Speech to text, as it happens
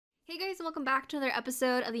Hey guys, and welcome back to another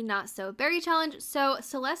episode of the Not So Berry Challenge. So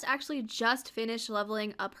Celeste actually just finished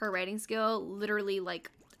leveling up her writing skill literally like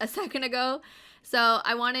a second ago. So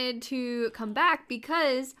I wanted to come back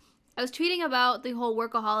because I was tweeting about the whole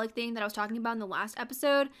workaholic thing that I was talking about in the last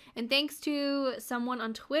episode. And thanks to someone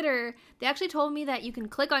on Twitter, they actually told me that you can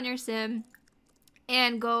click on your sim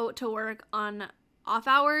and go to work on off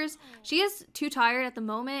hours. She is too tired at the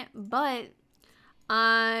moment, but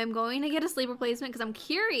I'm going to get a sleep replacement because I'm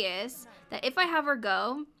curious that if I have her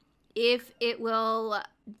go, if it will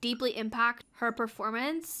deeply impact her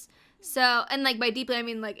performance. So, and like by deeply, I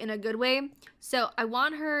mean like in a good way. So I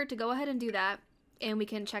want her to go ahead and do that and we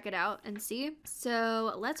can check it out and see.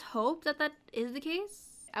 So let's hope that that is the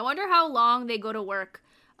case. I wonder how long they go to work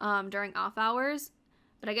during off hours.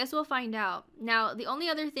 But I guess we'll find out. Now, the only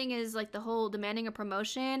other thing is like the whole demanding a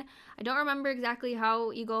promotion. I don't remember exactly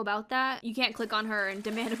how you go about that. You can't click on her and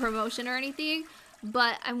demand a promotion or anything.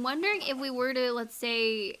 But I'm wondering if we were to, let's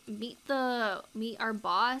say, meet our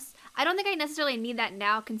boss. I don't think I necessarily need that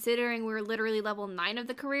now, considering we're literally level 9 of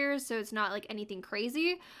the career, so it's not like anything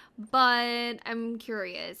crazy. But I'm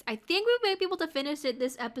curious. I think we might be able to finish it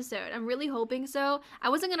this episode. I'm really hoping so. I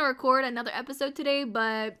wasn't gonna record another episode today,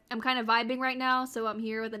 but I'm kind of vibing right now, so I'm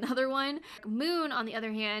here with another one. Moon, on the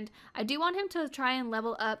other hand, I do want him to try and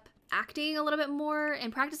level up acting a little bit more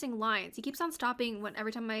and practicing lines. He keeps on stopping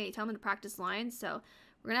every time I tell him to practice lines, so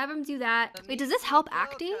we're gonna have him do that. Wait, does this help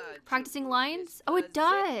acting? Practicing lines? Oh, it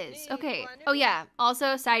does. Okay. Oh yeah.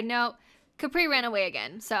 Also, side note, Capri ran away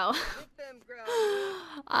again, so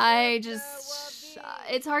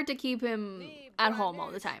it's hard to keep him at home all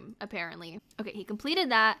the time, apparently. Okay, he completed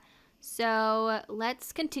that. So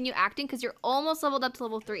let's continue acting because you're almost leveled up to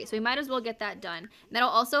level 3, so we might as well get that done. And that'll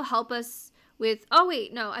also help us with, oh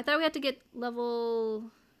wait, no, I thought we had to get to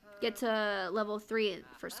level 3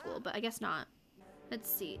 for school, but I guess not.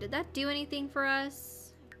 Let's see, did that do anything for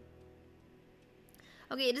us?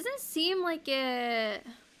 Okay, it doesn't seem like it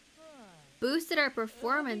boosted our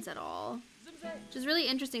performance at all, which is really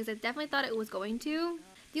interesting because I definitely thought it was going to.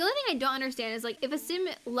 The only thing I don't understand is like if a sim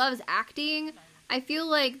loves acting, I feel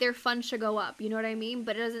like their fun should go up, you know what I mean?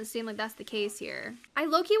 But it doesn't seem like that's the case here. I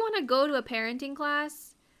low-key want to go to a parenting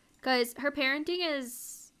class because her parenting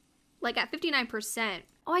is like at 59%.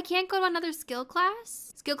 Oh, I can't go to another skill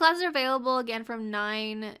class? Skill classes are available again from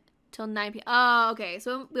 9 till 9 p.m. Oh, okay,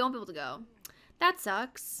 so we won't be able to go. That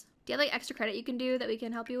sucks. Do you have like extra credit you can do that we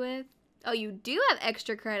can help you with? Oh, you do have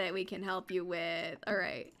extra credit we can help you with. All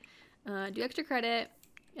right. Do extra credit,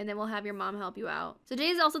 and then we'll have your mom help you out. So today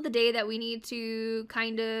is also the day that we need to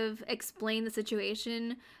kind of explain the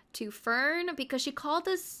situation to Fern because she called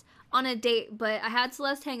us on a date, but I had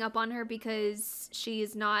Celeste hang up on her because she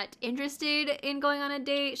is not interested in going on a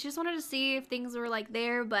date. She just wanted to see if things were like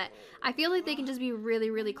there, but I feel like they can just be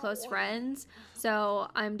really, really close friends. So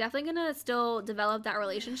I'm definitely gonna still develop that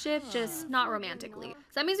relationship, just not romantically.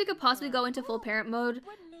 So that means we could possibly go into full parent mode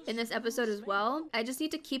in this episode as well. I just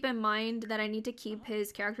need to keep in mind that I need to keep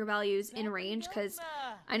his character values in range because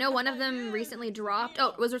I know one of them recently dropped.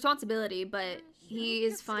 Oh, it was responsibility, but he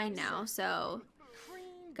is fine now, so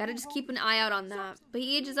gotta just keep an eye out on that. But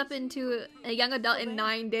he ages up into a young adult in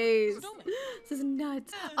 9 days. This is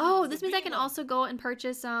nuts. Oh, this means I can also go and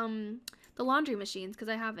purchase the laundry machines because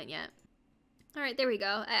I haven't yet. All right, there we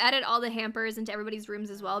go. I added all the hampers into everybody's rooms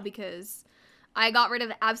as well because I got rid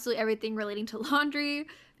of absolutely everything relating to laundry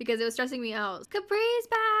because it was stressing me out. Capri's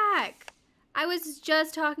back! I was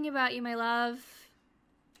just talking about you, my love.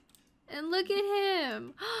 And look at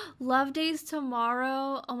him. Love days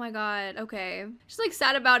tomorrow. Oh my god. Okay. She's like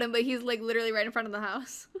sad about him, but he's like literally right in front of the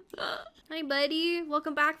house. Hi, buddy.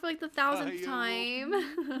 Welcome back for like the 1000th time.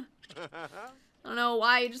 I don't know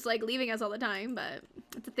why you're just like leaving us all the time, but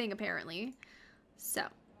it's a thing apparently. So,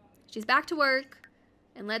 she's back to work.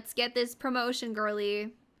 And let's get this promotion,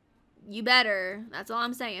 girly. You better. That's all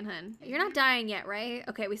I'm saying, hun. You're not dying yet, right?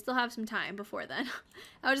 Okay, we still have some time before then.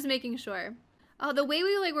 I was just making sure. Oh, the way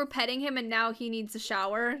we like were petting him and now he needs a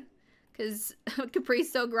shower because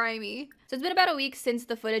Capri's so grimy. So it's been about a week since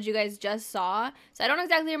the footage you guys just saw. So I don't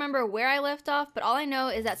exactly remember where I left off, but all I know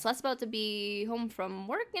is that Celeste's about to be home from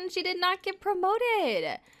work and she did not get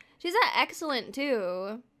promoted. She's at excellent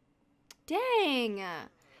too. Dang.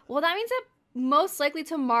 Well, that means that most likely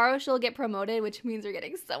tomorrow she'll get promoted, which means we're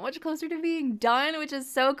getting so much closer to being done, which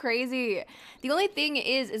is so crazy. The only thing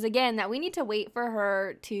is again that we need to wait for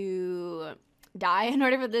her to die in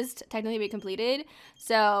order for this to technically be completed.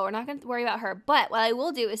 So we're not going to worry about her. But what I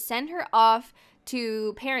will do is send her off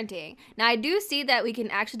to parenting. Now I do see that we can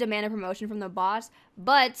actually demand a promotion from the boss,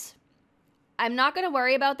 but I'm not going to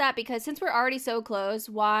worry about that because since we're already so close,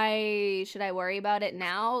 why should I worry about it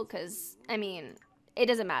now? Because, I mean, it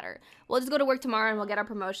doesn't matter. We'll just go to work tomorrow and we'll get our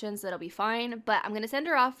promotion, so that'll be fine. But I'm going to send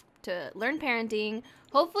her off to learn parenting.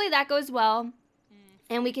 Hopefully that goes well.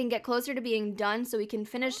 And we can get closer to being done so we can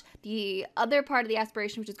finish the other part of the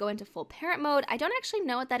aspiration, which is go into full parent mode. I don't actually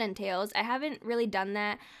know what that entails. I haven't really done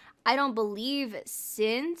that, I don't believe,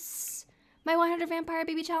 since my 100 Vampire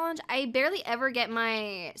Baby Challenge. I barely ever get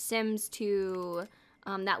my Sims to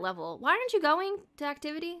that level. Why aren't you going to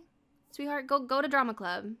activity? Sweetheart, go to drama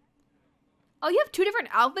club. Oh, you have 2 different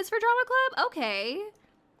outfits for drama club? Okay.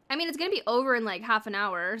 I mean, it's gonna be over in like half an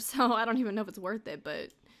hour, so I don't even know if it's worth it, but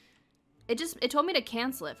it told me to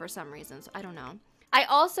cancel it for some reason, so I don't know. I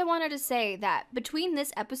also wanted to say that between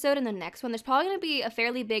this episode and the next one, there's probably going to be a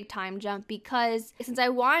fairly big time jump because since I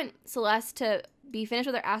want Celeste to be finished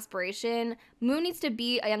with her aspiration, Moon needs to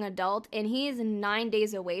be a young adult, and he is 9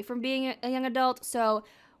 days away from being a young adult, so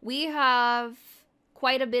we have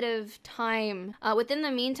quite a bit of time. Within the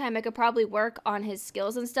meantime, I could probably work on his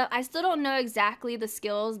skills and stuff. I still don't know exactly the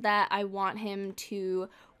skills that I want him to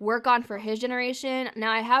work on for his generation.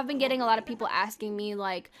 Now, I have been getting a lot of people asking me,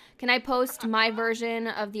 like, can I post my version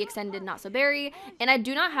of the extended Not So Berry? And I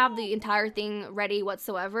do not have the entire thing ready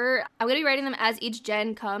whatsoever. I'm going to be writing them as each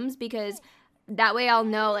gen comes because that way I'll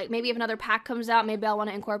know, like, maybe if another pack comes out, maybe I'll want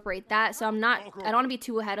to incorporate that. So I don't want to be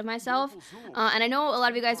too ahead of myself. And I know a lot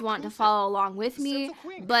of you guys want to follow along with me,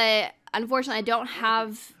 but unfortunately I don't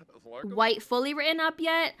have white fully written up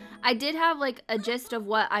yet. I did have like a gist of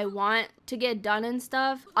what I want to get done and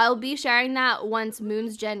stuff. I'll be sharing that once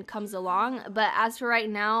Moon's gen comes along, but as for right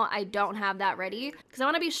now, I don't have that ready because I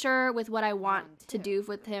want to be sure with what I want to do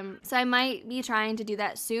with him. So I might be trying to do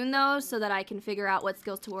that soon though, so that I can figure out what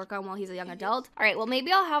skills to work on while he's a young adult. All right, well,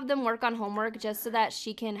 maybe I'll have them work on homework just so that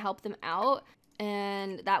she can help them out,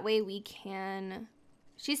 and that way we can...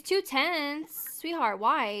 She's too tense. Sweetheart,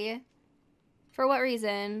 why? For what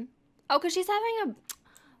reason? Oh, because she's having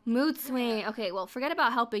a mood swing. Okay, well, forget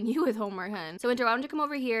about helping you with homework, hun. So, Winter, why don't you come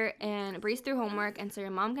over here and breeze through homework, and so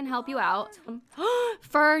your mom can help you out.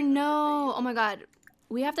 Fern, no. Oh, my God.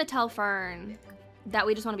 We have to tell Fern that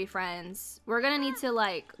we just want to be friends. We're going to need to,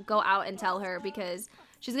 like, go out and tell her because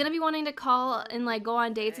she's going to be wanting to call and, like, go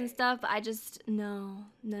on dates and stuff. But I just, no.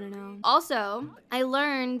 Also, I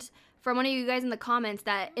learned from one of you guys in the comments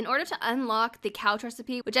that in order to unlock the couch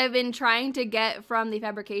recipe, which I've been trying to get from the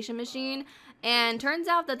fabrication machine, and turns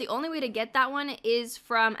out that the only way to get that one is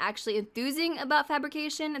from actually enthusing about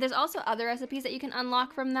fabrication. There's also other recipes that you can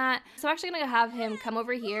unlock from that. So I'm actually gonna have him come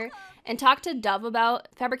over here and talk to Dove about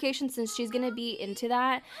fabrication since she's gonna be into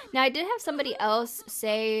that. Now, I did have somebody else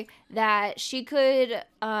say that she could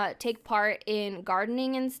take part in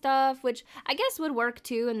gardening and stuff, which I guess would work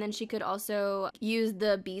too, and then she could also use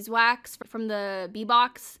the beeswax from the bee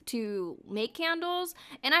box to make candles,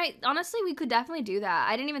 and honestly, we could definitely do that.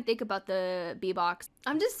 I didn't even think about the bee box.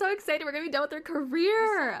 I'm just so excited. We're gonna be done with her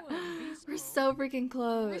career. We're so freaking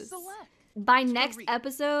close. By next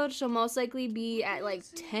episode, she'll most likely be at like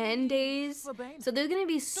 10 days. So there's going to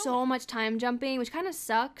be so much time jumping, which kind of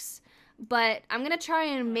sucks. But I'm going to try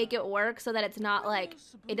and make it work so that it's not like,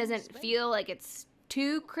 it doesn't feel like it's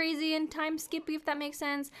too crazy and time skippy, if that makes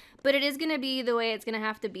sense. But it is going to be the way it's going to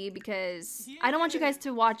have to be because I don't want you guys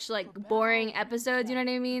to watch like boring episodes, you know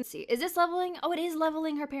what I mean? See, is this leveling? Oh, it is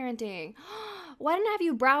leveling her parenting. Why didn't I have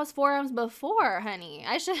you browse forums before, honey?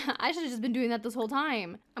 I should have just been doing that this whole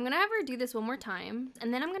time. I'm gonna have her do this one more time,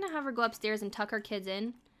 and then I'm gonna have her go upstairs and tuck her kids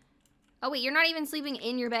in. Oh wait, you're not even sleeping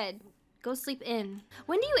in your bed. Go sleep in.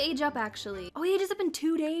 When do you age up, actually? Oh, he ages up in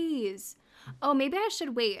 2 days. Oh, maybe I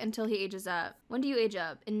should wait until he ages up. When do you age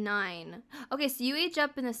up? In 9. Okay, so you age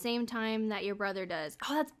up in the same time that your brother does.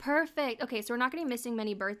 Oh, that's perfect. Okay, so we're not gonna be missing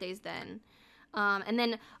many birthdays then. And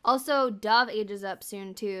then also Dove ages up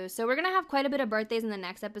soon too. So we're going to have quite a bit of birthdays in the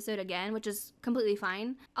next episode again, which is completely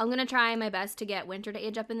fine. I'm going to try my best to get Winter to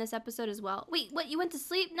age up in this episode as well. Wait, what? You went to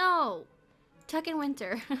sleep? No. Tuck in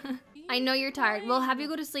Winter. I know you're tired. We'll have you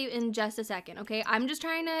go to sleep in just a second, okay? I'm just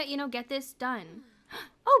trying to, you know, get this done.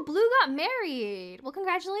 Oh, Blue got married. Well,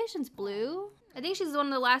 congratulations, Blue. I think she's one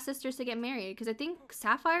of the last sisters to get married because I think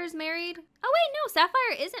Sapphire's married. Oh, wait, no,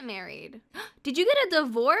 Sapphire isn't married. Did you get a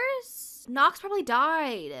divorce? Nox probably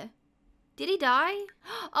died. Did he die?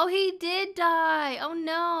 Oh, he did die. Oh,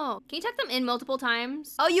 no. Can you tuck them in multiple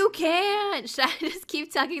times? Oh, you can't. Should I just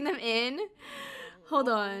keep tucking them in? Hold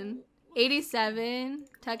on. 87.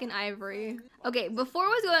 Tuck in Ivory. Okay, before it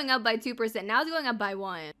was going up by 2%. Now it's going up by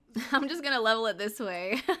 1. I'm just going to level it this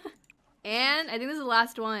way. And I think this is the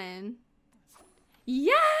last one.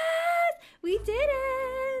 Yes! We did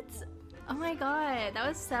it! Oh my god, that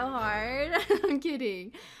was so hard. I'm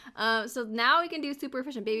kidding. So now we can do super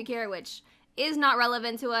efficient baby care, which is not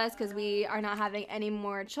relevant to us because we are not having any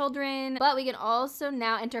more children. But we can also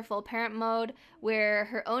now enter full parent mode where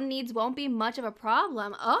her own needs won't be much of a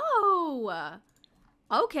problem. Oh,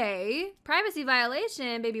 okay. Privacy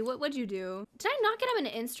violation, baby. What would you do? Did I not get him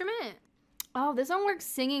an instrument? Oh, this one works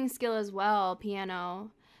singing skill as well,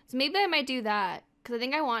 piano. So maybe I might do that because I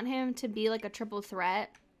think I want him to be like a triple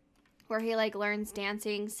threat where he like learns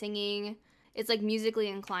dancing, singing. It's like musically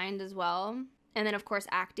inclined as well. And then of course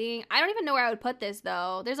acting. I don't even know where I would put this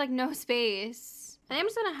though. There's like no space. I think I'm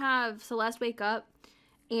just gonna have Celeste wake up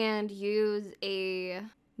and use a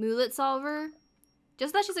moodlet solver.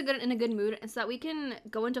 Just so that she's in a good mood and so that we can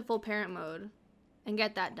go into full parent mode and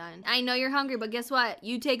get that done. I know you're hungry, but guess what?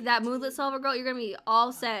 You take that moodlet solver, girl, you're gonna be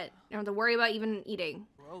all set. You don't have to worry about even eating.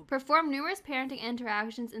 Perform numerous parenting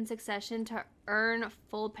interactions in succession to earn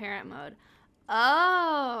full parent mode.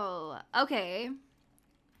 Oh, okay.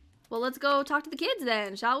 Well, let's go talk to the kids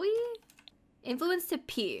then, shall we? Influence to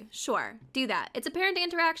P, sure, do that. It's a parenting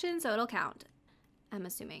interaction, so it'll count, I'm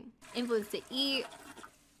assuming. Influence to E,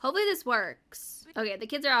 hopefully this works. Okay, the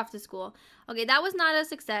kids are off to school. Okay, that was not a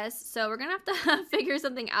success, so we're gonna have to figure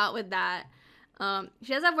something out with that.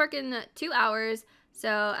 She does have work in 2 hours,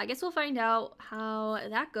 so I guess we'll find out how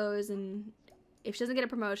that goes, and if she doesn't get a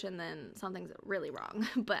promotion, then something's really wrong.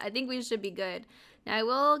 But I think we should be good. Now I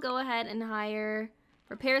will go ahead and hire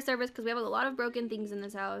repair service because we have a lot of broken things in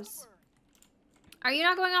this house. Are you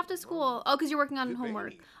not going off to school? Oh, because you're working on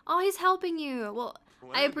homework. Oh, he's helping you. Well,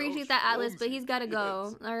 I appreciate that, Atlas, but he's got to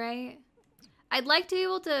go. All right. I'd like to be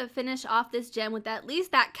able to finish off this gem with at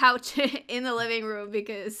least that couch in the living room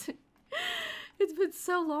because it's been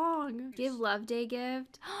so long. Give love day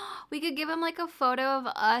gift. We could give him like a photo of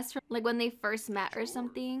us from like when they first met or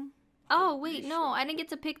something. Oh, wait, no, I didn't get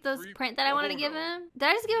to pick those print that I wanted to give him. Did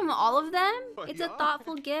I just give him all of them? It's a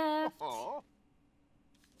thoughtful gift.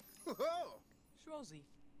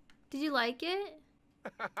 Did you like it?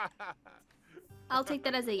 I'll take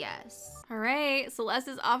that as a yes. All right, Celeste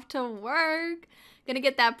is off to work. Gonna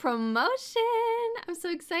get that promotion. I'm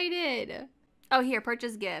so excited. Oh, here,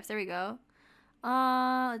 purchase gifts. There we go.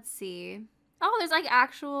 Let's see. Oh, there's like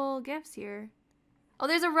actual gifts here. Oh,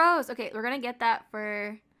 there's a rose. Okay, we're gonna get that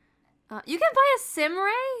for... you can buy a sim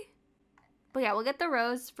ray? But yeah, we'll get the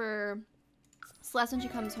rose for Celeste when she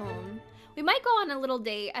comes home. We might go on a little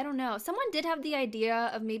date. I don't know. Someone did have the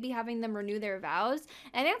idea of maybe having them renew their vows.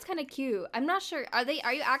 And I think it's kind of cute. I'm not sure. Are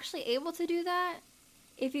you actually able to do that?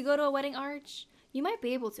 If you go to a wedding arch? You might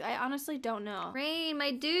be able to. I honestly don't know. Rain,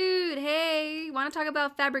 my dude. Hey, want to talk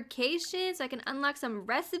about fabrication so I can unlock some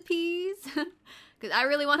recipes? Because I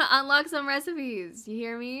really want to unlock some recipes. You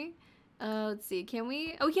hear me? Let's see. Can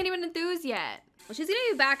we? Oh, we can't even enthuse yet. Well, she's going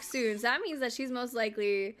to be back soon. So that means that she's most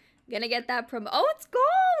likely gonna get that promo. Oh, it's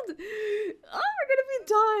gold! Oh, we're gonna be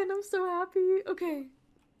done. I'm so happy. Okay.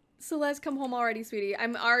 Celeste, come home already, sweetie.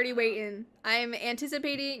 I'm already waiting. I'm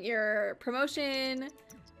anticipating your promotion.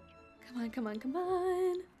 Come on, come on, come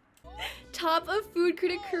on. Top of food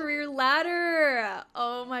critic career ladder.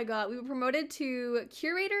 Oh my god. We were promoted to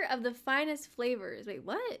curator of the finest flavors. Wait,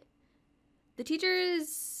 what? The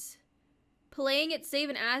teacher's playing it safe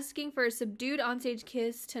and asking for a subdued onstage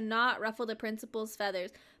kiss to not ruffle the principal's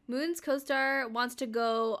feathers. Moon's co-star wants to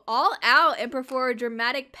go all out and perform a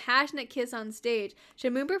dramatic, passionate kiss on stage.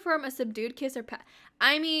 Should Moon perform a subdued kiss or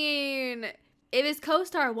I mean, if his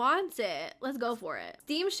co-star wants it, let's go for it.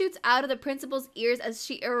 Steam shoots out of the principal's ears as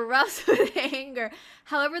she erupts with anger.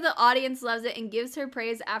 However, the audience loves it and gives her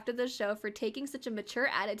praise after the show for taking such a mature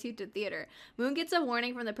attitude to theater. Moon gets a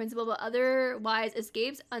warning from the principal, but otherwise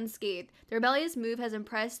escapes unscathed. The rebellious move has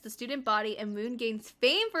impressed the student body, and Moon gains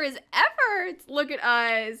fame for his efforts. Look at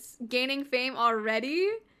us, gaining fame already?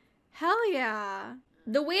 Hell yeah.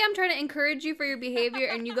 The way I'm trying to encourage you for your behavior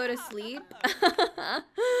and you go to sleep.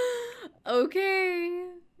 Okay.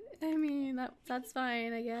 I mean, that's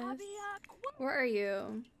fine, I guess. Where are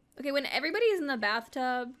you? Okay, when everybody's in the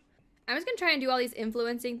bathtub, I'm just gonna try and do all these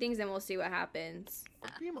influencing things and we'll see what happens.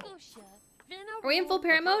 Are we in full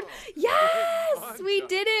parent mode? Yes! We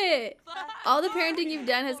did it! All the parenting you've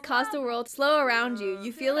done has caused the world to slow around you.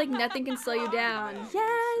 You feel like nothing can slow you down.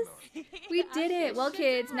 Yes! We did it! Well,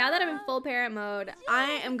 kids, now that I'm in full parent mode,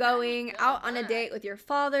 I am going out on a date with your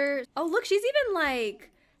father. Oh, look, she's even like...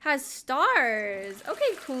 has stars.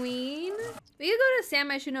 Okay, queen. We could go to San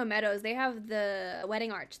Myshuno Meadows. They have the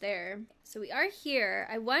wedding arch there. So we are here.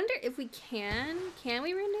 I wonder if we can. Can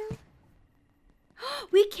we renew?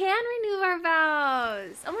 We can renew our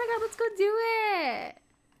vows. Oh my god, let's go do it.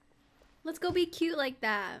 Let's go be cute like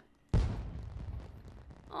that.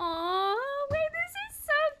 Oh, wait, this is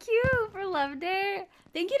so cute for Love Day.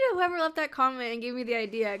 Thank you to whoever left that comment and gave me the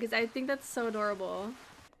idea, because I think that's so adorable.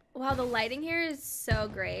 Wow, the lighting here is so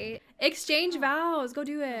great. Exchange vows. Go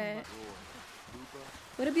do it.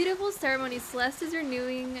 What a beautiful ceremony. Celeste is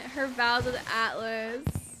renewing her vows with Atlas.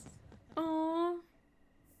 Aww.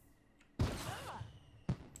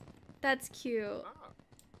 That's cute.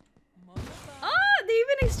 Oh, they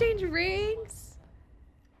even exchange rings.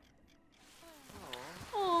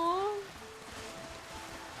 Aww.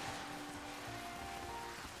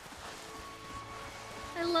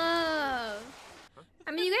 I love.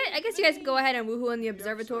 I mean, I guess you guys can go ahead and woohoo in the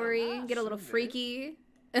observatory, get a little freaky.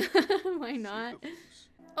 Why not?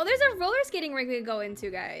 Oh, there's a roller skating rink we could go into,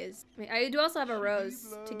 guys. I do also have a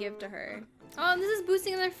rose to give to her. Oh, and this is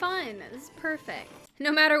boosting their fun. This is perfect.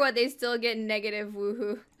 No matter what, they still get negative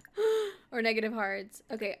woohoo or negative hearts.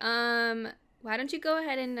 Okay, why don't you go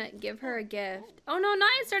ahead and give her a gift? Oh no, now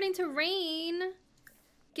it's starting to rain.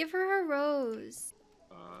 Give her a rose.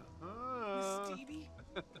 Aww.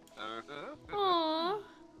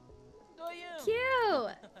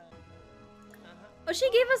 Cute. Oh, she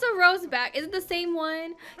gave us a rose back. Is it the same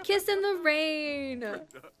one? Kiss in the rain.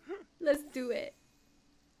 Let's do it.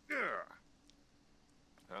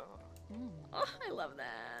 Oh, I love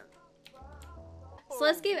that.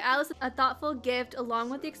 Celeste gave Alice a thoughtful gift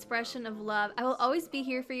along with the expression of love. I will always be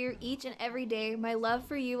here for you each and every day. My love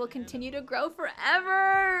for you will continue to grow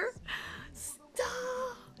forever.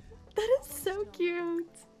 Stop. That is so cute.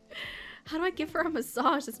 How do I give her a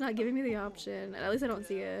massage? It's not giving me the option. At least I don't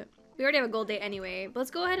see it. We already have a gold date anyway, but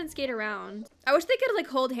let's go ahead and skate around. I wish they could like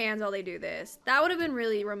hold hands while they do this. That would have been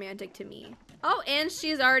really romantic to me. Oh, and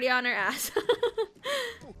she's already on her ass.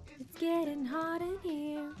 It's getting hot in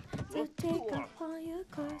here, so take off all your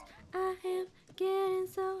clothes. I am getting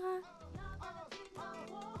so hot.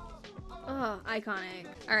 Oh, iconic.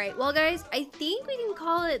 All right, well guys, I think we can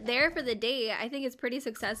call it there for the day. I think it's pretty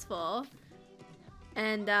successful.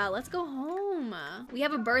 And let's go home. We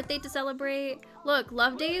have a birthday to celebrate. Look,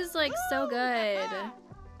 Love Day is like so good.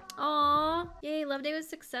 Aww. Yay, Love Day was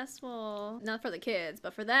successful. Not for the kids,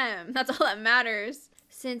 but for them. That's all that matters.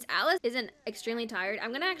 Since Alice isn't extremely tired,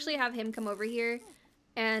 I'm gonna actually have him come over here.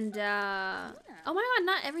 And, oh my god,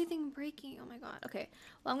 not everything breaking. Oh my god. Okay.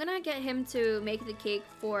 Well, I'm gonna get him to make the cake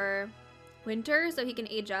for Winter so he can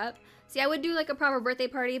age up. See, I would do like a proper birthday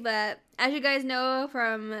party, but as you guys know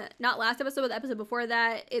from not last episode, but the episode before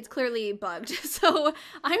that, it's clearly bugged. So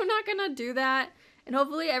I'm not gonna do that. And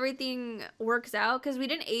hopefully everything works out because we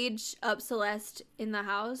didn't age up Celeste in the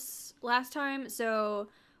house last time. So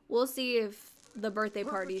we'll see if the birthday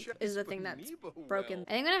party is the thing that's broken.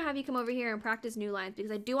 And I'm gonna have you come over here and practice new lines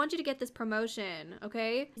because I do want you to get this promotion,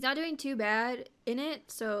 okay? He's not doing too bad in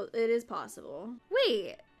it, so it is possible.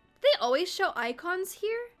 Wait, they always show icons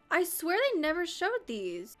here? I swear they never showed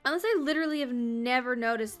these. Unless I literally have never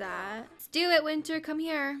noticed that. Let's do it, Winter. Come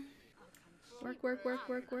here. Work, work, work,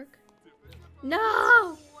 work, work. No!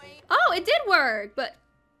 Oh, it did work, but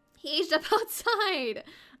he aged up outside. Okay,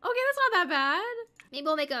 that's not that bad. Maybe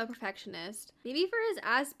we'll make him a perfectionist. Maybe for his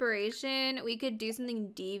aspiration, we could do something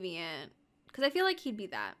deviant. Because I feel like he'd be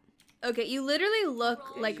that. Okay, you literally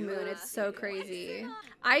look like Moon. It's so crazy.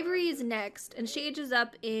 Ivory is next, and she ages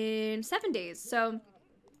up in 7 days. So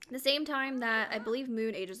the same time that I believe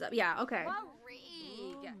Moon ages up. Yeah, okay.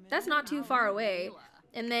 That's not too far away.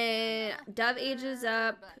 And then Dove ages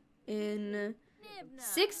up in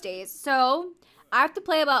 6 days. So I have to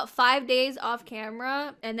play about 5 days off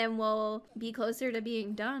camera and then we'll be closer to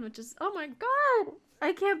being done, which is, oh my god,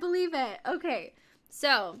 I can't believe it. Okay,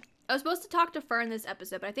 so I was supposed to talk to Fern this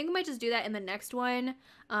episode, but I think we might just do that in the next one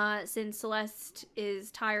since Celeste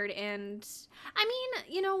is tired. And I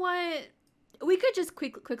mean, you know what? We could just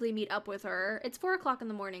quickly meet up with her. It's 4 o'clock in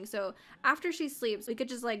the morning, so after she sleeps, we could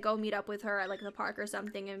just like go meet up with her at like the park or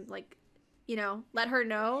something and like, you know, let her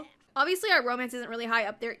know. Obviously, our romance isn't really high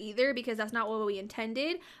up there either because that's not what we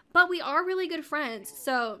intended, but we are really good friends.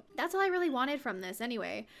 So that's all I really wanted from this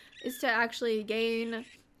anyway, is to actually gain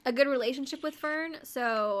a good relationship with Fern.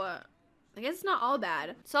 So I guess it's not all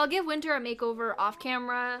bad. So I'll give Winter a makeover off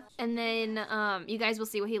camera, and then you guys will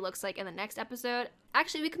see what he looks like in the next episode.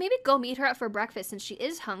 Actually, we could maybe go meet her up for breakfast since she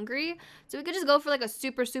is hungry. So we could just go for like a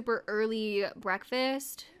super early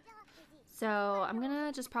breakfast. So I'm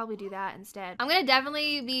gonna just probably do that instead. I'm gonna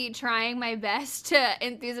definitely be trying my best to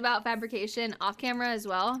enthuse about fabrication off camera as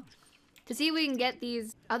well, to see if we can get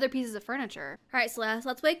these other pieces of furniture. All right, Celeste,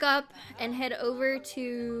 let's wake up and head over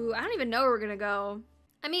to, I don't even know where we're gonna go.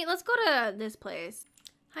 I mean, let's go to this place.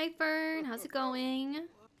 Hi, Fern, how's it going?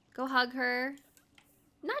 Go hug her.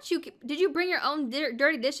 Not you, did you bring your own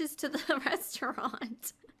dirty dishes to the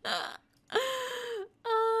restaurant? Oh,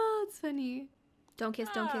 it's funny. Don't kiss,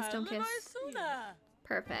 don't kiss, don't kiss.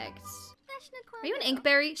 Perfect. Are you an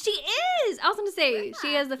Inkberry? She is! I was gonna say,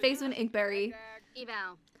 she has the face of an Inkberry.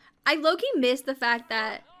 I low-key miss the fact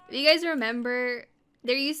that, if you guys remember,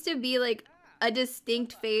 there used to be like a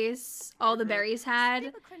distinct face all the berries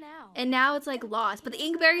had, and now it's like lost, but the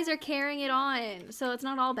Inkberries are carrying it on, so it's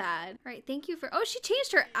not all bad. All right, thank you for, oh, she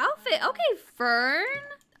changed her outfit. Okay, Fern.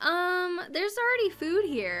 There's already food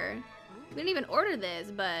here. We didn't even order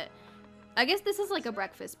this, but I guess this is like a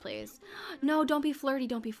breakfast place. No, don't be flirty,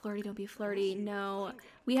 don't be flirty, don't be flirty. No,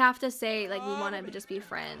 we have to say like we want to just be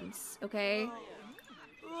friends, okay?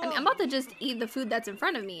 I mean, I'm about to just eat the food that's in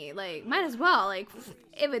front of me. Like, might as well. Like,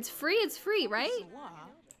 if it's free, right?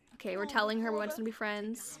 Okay, we're telling her we want to be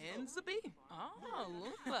friends.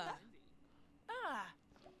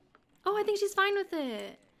 Oh, I think she's fine with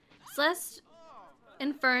it. Celeste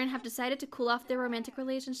and Fern have decided to cool off their romantic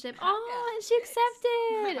relationship. Oh, and she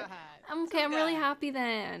accepted. Okay, I'm really happy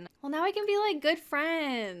then. Well, now I can be like good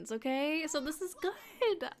friends, okay? So this is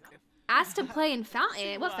good. Asked to play in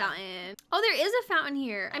fountain. What fountain? Oh, there is a fountain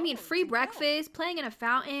here. I mean, free breakfast, playing in a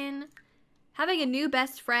fountain, having a new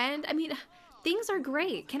best friend. I mean, things are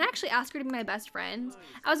great. Can I actually ask her to be my best friend?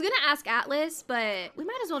 I was gonna ask Atlas, but we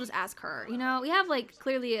might as well just ask her. You know, we have like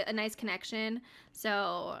clearly a nice connection,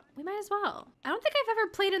 so we might as well. I don't think I've ever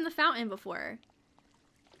played in the fountain before.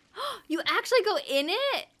 You actually go in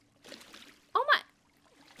it? Oh my.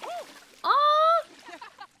 Oh.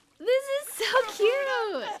 This is so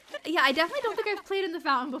cute! Yeah, I definitely don't think I've played in the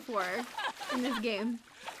fountain before in this game.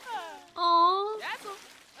 Aww,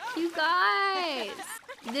 you guys!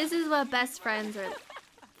 This is what best friends are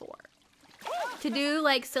for. To do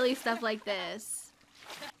like silly stuff like this.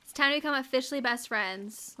 It's time to become officially best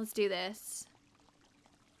friends. Let's do this.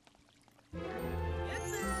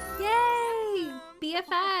 Yay!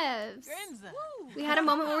 BFFs! We had a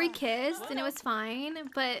moment where we kissed and it was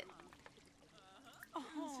fine, but...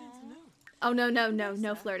 Oh, no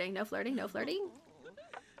flirting, no flirting, no flirting.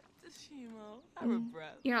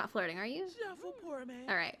 You're not flirting, are you?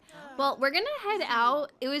 All right. Well, we're gonna head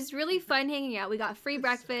out. It was really fun hanging out. We got free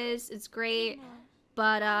breakfast. It's great.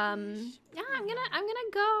 But yeah, I'm gonna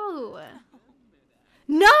go.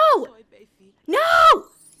 No! No!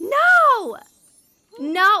 No!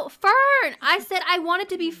 No, Fern! I said I wanted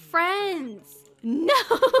to be friends. No!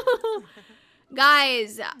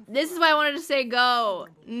 Guys, this is why I wanted to say go.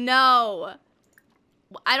 No.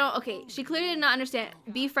 I don't, okay, she clearly did not understand.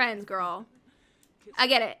 Be friends, girl. I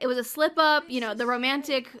get it. It was a slip up, you know, the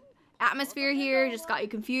romantic atmosphere here just got you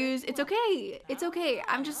confused. It's okay. It's okay.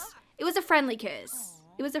 It was a friendly kiss.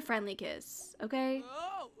 It was a friendly kiss, okay?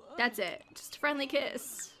 That's it. Just a friendly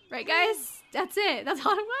kiss. Right, guys? That's it. That's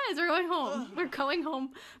all it was. We're going home. We're going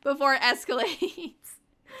home before it escalates.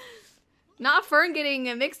 Not Fern getting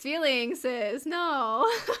mixed feelings, sis. No.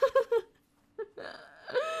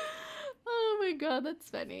 Oh my god, that's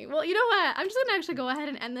funny. Well, you know what? I'm just gonna actually go ahead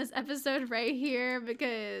and end this episode right here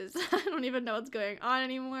because I don't even know what's going on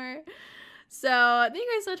anymore. So, thank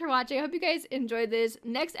you guys so much for watching. I hope you guys enjoyed this.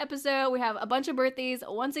 Next episode, we have a bunch of birthdays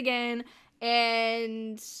once again,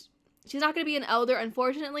 and she's not gonna be an elder,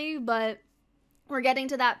 unfortunately, but we're getting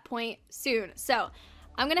to that point soon. So,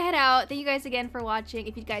 I'm gonna head out. Thank you guys again for watching.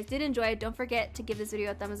 If you guys did enjoy it, don't forget to give this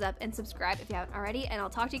video a thumbs up and subscribe if you haven't already, and I'll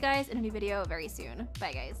talk to you guys in a new video very soon.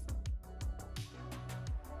 Bye, guys.